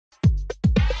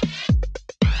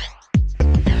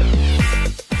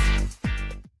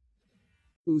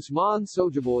Usman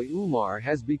Sojaboy Umar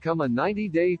has become a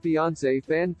 90-Day Fiancé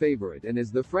fan favorite and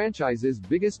is the franchise's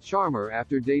biggest charmer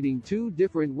after dating two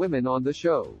different women on the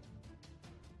show.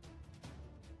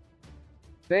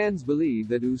 Fans believe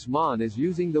that Usman is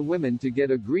using the women to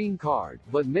get a green card,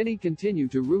 but many continue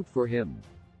to root for him.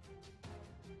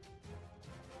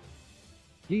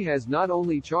 He has not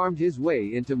only charmed his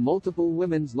way into multiple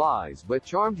women's lives but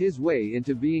charmed his way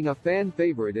into being a fan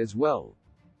favorite as well.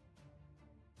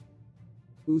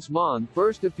 Usman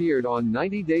first appeared on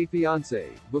 90 Day Fiancé,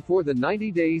 before the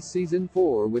 90 Days Season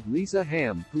 4 with Lisa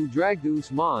Ham, who dragged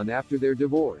Usman after their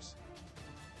divorce.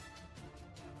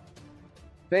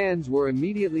 Fans were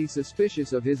immediately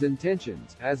suspicious of his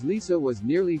intentions, as Lisa was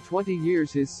nearly 20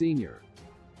 years his senior.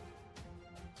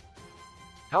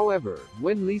 However,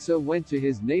 when Lisa went to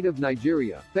his native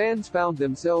Nigeria, fans found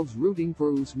themselves rooting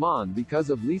for Usman because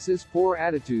of Lisa's poor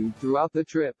attitude throughout the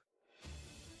trip.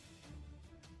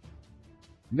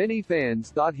 Many fans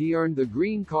thought he earned the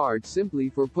green card simply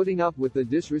for putting up with the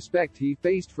disrespect he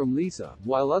faced from Lisa,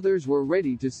 while others were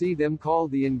ready to see them call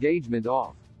the engagement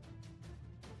off.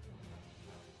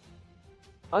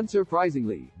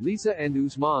 Unsurprisingly, Lisa and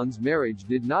Usman's marriage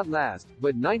did not last,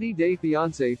 but 90 Day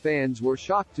Fiancé fans were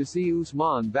shocked to see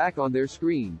Usman back on their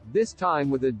screen, this time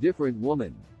with a different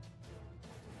woman.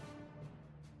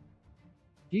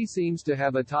 He seems to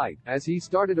have a type, as he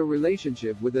started a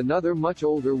relationship with another much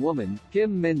older woman,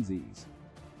 Kim Menzies.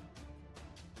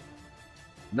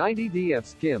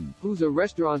 90DF's Kim, who's a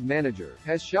restaurant manager,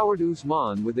 has showered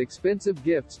Usman with expensive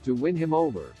gifts to win him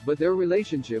over, but their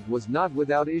relationship was not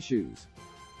without issues.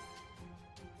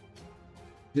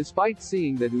 Despite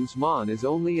seeing that Usman is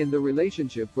only in the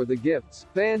relationship for the gifts,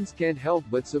 fans can't help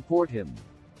but support him.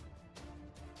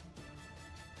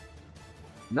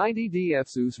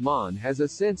 90DF's Usman has a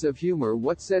sense of humor.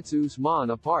 What sets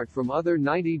Usman apart from other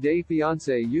 90 Day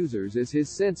Fiancé users is his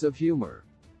sense of humor.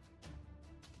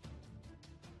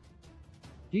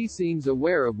 He seems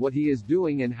aware of what he is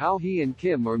doing and how he and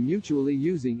Kim are mutually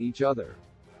using each other.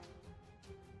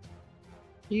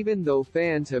 Even though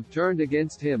fans have turned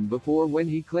against him before when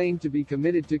he claimed to be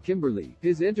committed to Kimberly,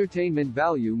 his entertainment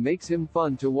value makes him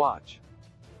fun to watch.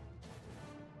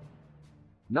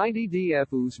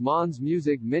 90DF Usman's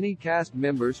music. Many cast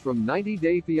members from 90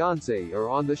 Day Fiancé are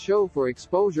on the show for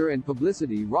exposure and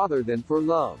publicity rather than for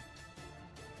love.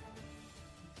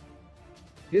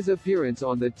 His appearance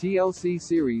on the TLC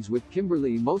series with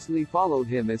Kimberly mostly followed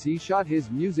him as he shot his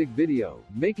music video,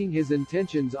 making his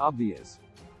intentions obvious.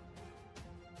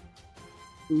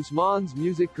 Usman's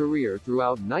music career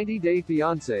throughout 90 Day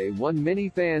Fiancé won many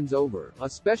fans over,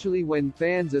 especially when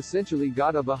fans essentially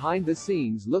got a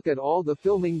behind-the-scenes look at all the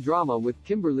filming drama with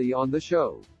Kimberly on the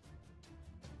show.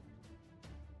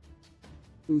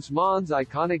 Usman's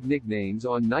iconic nicknames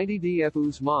on 90DF.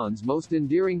 Usman's most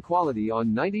endearing quality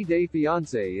on 90 Day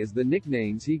Fiancé is the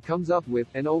nicknames he comes up with,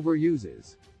 and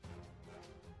overuses.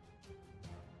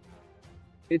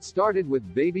 It started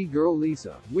with baby girl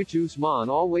Lisa, which Usman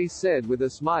always said with a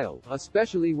smile,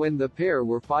 especially when the pair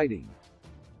were fighting.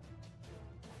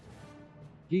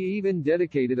 He even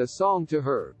dedicated a song to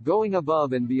her, going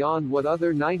above and beyond what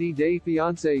other 90 Day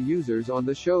Fiancé users on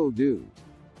the show do.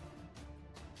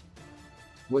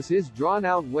 Was his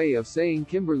drawn-out way of saying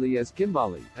Kimberly as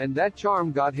Kimbali, and that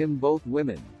charm got him both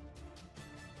women.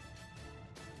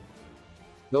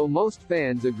 Though most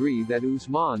fans agree that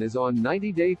Usman is on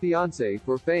 90 Day Fiancé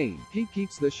for fame, he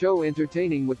keeps the show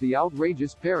entertaining with the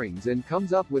outrageous pairings and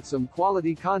comes up with some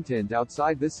quality content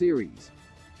outside the series.